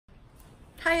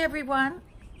Hi everyone,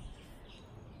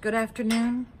 good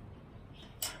afternoon.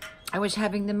 I was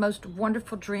having the most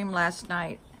wonderful dream last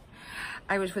night.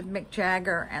 I was with Mick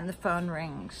Jagger and the phone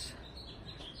rings.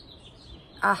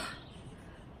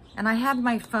 And I had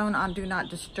my phone on Do Not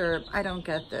Disturb. I don't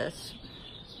get this.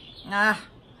 I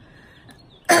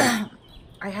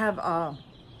have a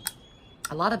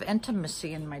lot of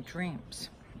intimacy in my dreams.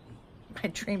 My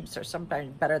dreams are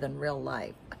sometimes better than real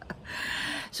life.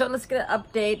 So let's get an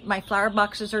update. My flower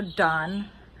boxes are done.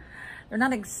 They're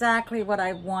not exactly what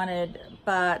I wanted,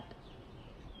 but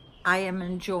I am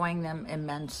enjoying them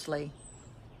immensely.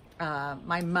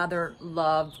 My mother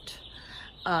loved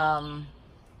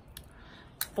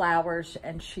flowers,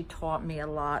 and she taught me a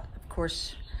lot. Of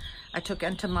course, I took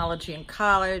entomology in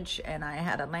college, and I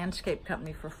had a landscape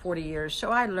company for 40 years,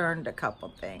 so I learned a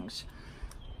couple things.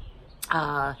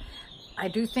 I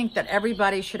do think that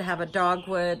everybody should have a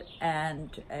dogwood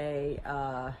and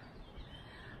a,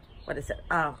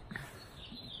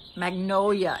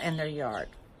 magnolia in their yard.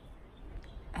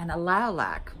 And a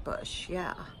lilac bush,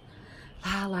 yeah.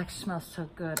 Lilac smells so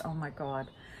good, oh my God.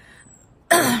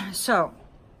 So,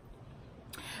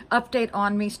 update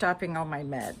on me stopping all my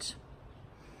meds.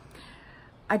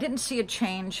 I didn't see a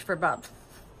change for about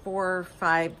 4 or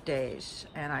 5 days,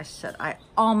 and I said I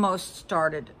almost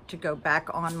started to go back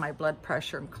on my blood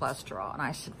pressure and cholesterol, and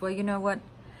I said, well, you know what,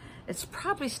 it's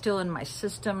probably still in my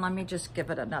system, let me just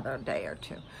give it another day or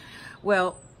two.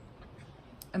 Well,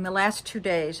 in the last 2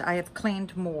 days I have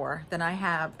cleaned more than I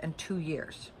have in 2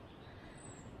 years.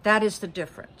 That is the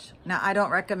difference. Now, I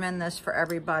don't recommend this for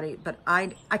everybody, but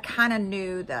I kind of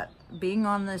knew that being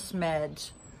on this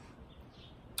meds,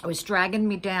 it was dragging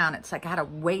me down. It's like I had a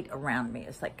weight around me.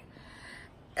 It's like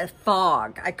a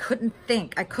fog. I couldn't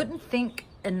think. I couldn't think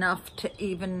enough to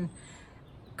even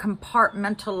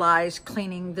compartmentalize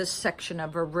cleaning this section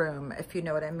of a room, if you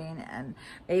know what I mean. And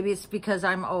maybe it's because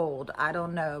I'm old. I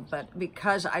don't know. But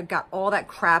because I got all that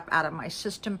crap out of my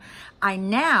system, I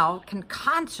now can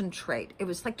concentrate. It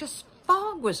was like just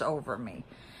fog was over me.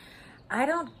 I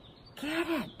don't get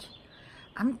it.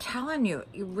 I'm telling you,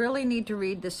 you really need to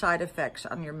read the side effects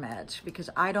on your meds, because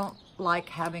I don't like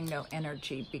having no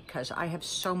energy because I have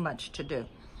so much to do.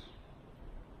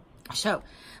 So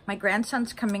my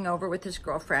grandson's coming over with his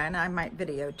girlfriend. I might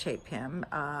videotape him.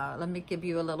 Let me give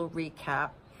you a little recap.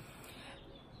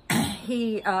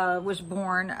 He was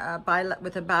born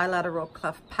with a bilateral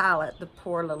cleft palate, the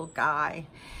poor little guy.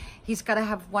 He's got to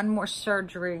have one more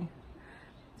surgery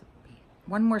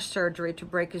to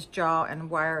break his jaw and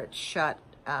wire it shut.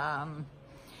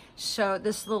 So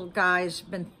this little guy's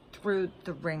been through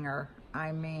the ringer.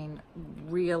 I mean,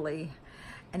 really.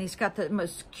 And he's got the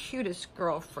most cutest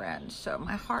girlfriend. So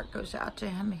my heart goes out to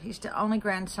him. He's the only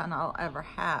grandson I'll ever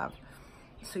have.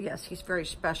 So yes, he's very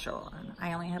special. And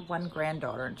I only have one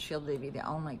granddaughter, and she'll be the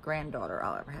only granddaughter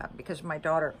I'll ever have, because my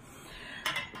daughter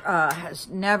has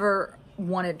never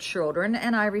wanted children,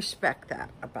 and I respect that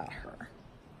about her.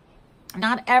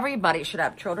 Not everybody should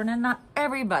have children, and not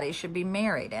everybody should be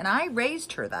married. And I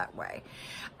raised her that way.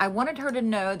 I wanted her to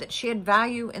know that she had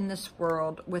value in this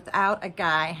world without a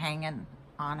guy hanging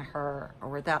on her, or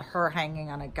without her hanging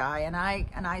on a guy. And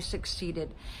I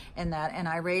succeeded in that. And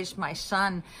I raised my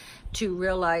son to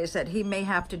realize that he may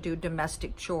have to do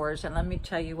domestic chores. And let me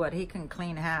tell you what, he can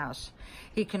clean house.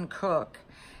 He can cook.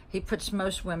 He puts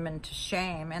most women to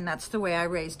shame, and that's the way I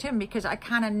raised him, because I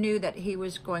kind of knew that he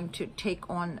was going to take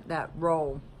on that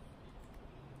role.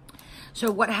 So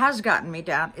what has gotten me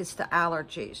down is the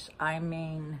allergies. I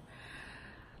mean,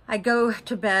 I go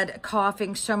to bed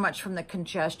coughing so much from the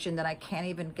congestion that I can't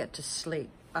even get to sleep.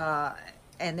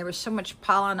 And there was so much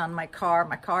pollen on my car.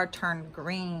 My car turned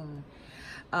green.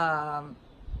 But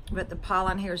the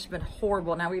pollen here has been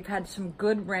horrible. Now, we've had some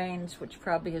good rains, which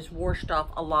probably has washed off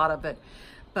a lot of it.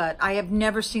 But I have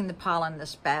never seen the pollen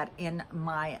this bad in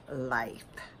my life.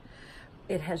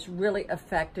 It has really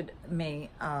affected me.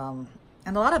 And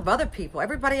a lot of other people,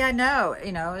 everybody I know,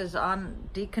 is on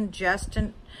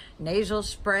decongestant, nasal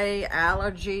spray,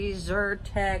 allergies,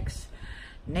 Zyrtex,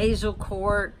 nasal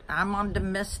quart. I'm on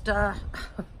Demista.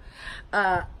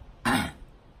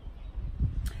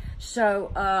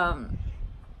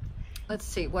 Let's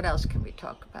see, what else can we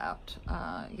talk about?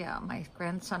 Yeah, my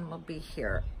grandson will be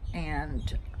here.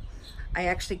 And I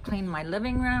actually cleaned my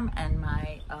living room and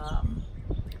my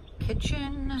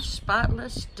kitchen,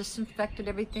 spotless, disinfected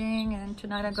everything, and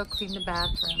tonight I'll go clean the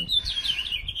bathrooms.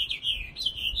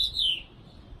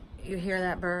 You hear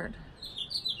that bird?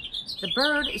 The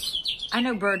bird is, I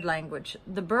know bird language.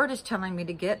 The bird is telling me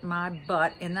to get my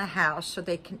butt in the house so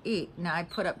they can eat. Now I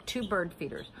put up 2 bird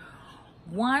feeders.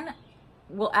 One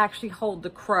will actually hold the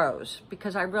crows,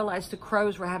 because I realized the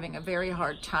crows were having a very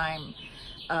hard time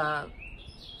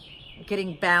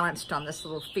getting balanced on this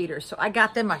little feeder. So I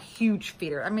got them a huge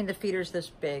feeder. I mean, the feeder's this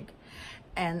big,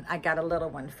 and I got a little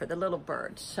one for the little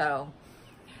birds. So,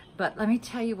 but let me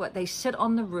tell you what, they sit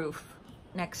on the roof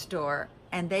next door,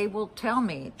 and they will tell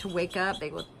me to wake up.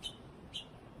 They will.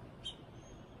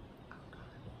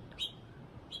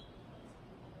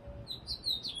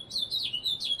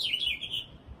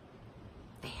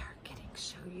 They are getting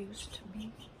so used to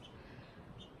me.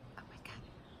 Oh my God,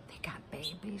 they got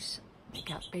babies. They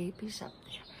got babies up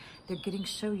there. They're getting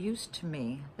so used to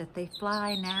me that they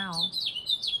fly now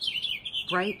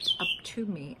right up to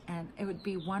me, and it would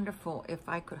be wonderful if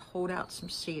I could hold out some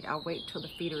seed. I'll wait till the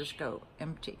feeders go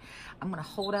empty. I'm gonna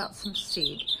hold out some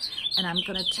seed, and I'm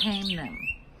gonna tame them.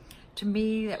 To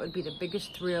me, that would be the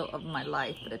biggest thrill of my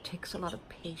life, but it takes a lot of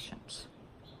patience.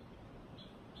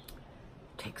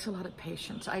 It takes a lot of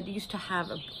patience. I used to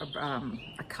have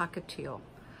a cockatiel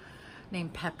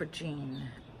named Pepper Jean,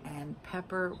 and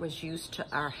Pepper was used to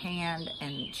our hand,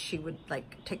 and she would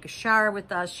like take a shower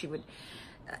with us. She would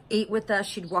eat with us.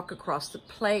 She'd walk across the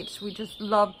plates. We just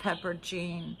loved Pepper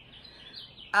Jean.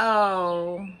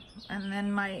 Oh, and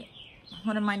then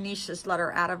one of my nieces let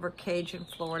her out of her cage in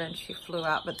Florida, and she flew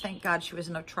out, but thank God she was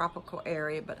in a tropical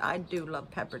area. But I do love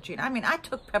Pepper Jean. I mean, I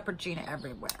took Pepper Jean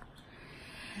everywhere.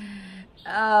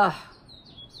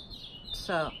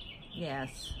 So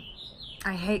yes,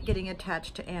 I hate getting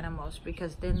attached to animals,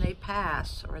 because then they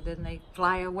pass, or then they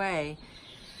fly away.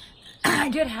 I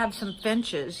did have some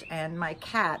finches, and my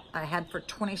cat I had for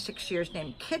 26 years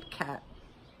named Kit Kat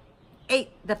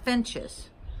ate the finches.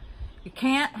 You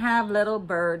can't have little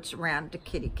birds around the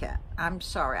kitty cat. I'm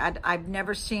sorry. I've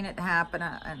never seen it happen,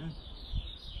 and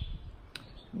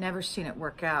never seen it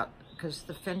work out, because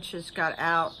the finches got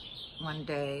out one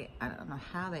day. I don't know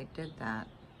how they did that.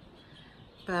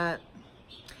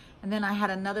 And then I had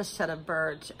another set of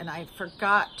birds, and I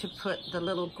forgot to put the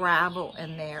little gravel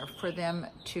in there for them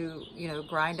to, you know,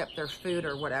 grind up their food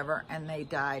or whatever, and they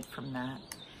died from that.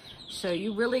 So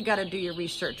you really got to do your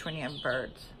research when you have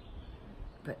birds.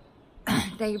 But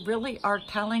they really are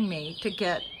telling me to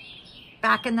get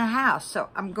back in the house. So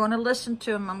I'm going to listen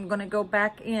to them. I'm going to go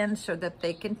back in so that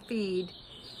they can feed.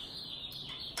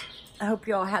 I hope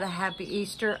you all had a happy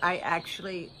Easter. I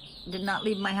actually did not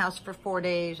leave my house for 4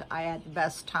 days. I had the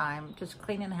best time just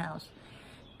cleaning the house.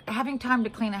 Having time to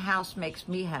clean a house makes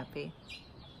me happy.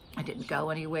 I didn't go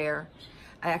anywhere.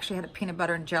 I actually had a peanut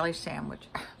butter and jelly sandwich.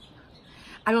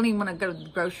 I don't even want to go to the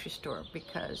grocery store,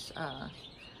 because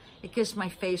it gives my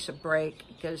face a break.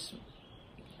 It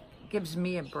gives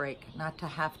me a break not to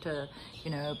have to,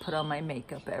 you know, put on my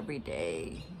makeup every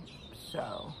day.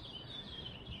 So,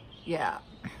 yeah.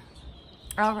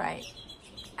 All right.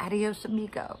 Adios,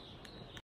 amigo.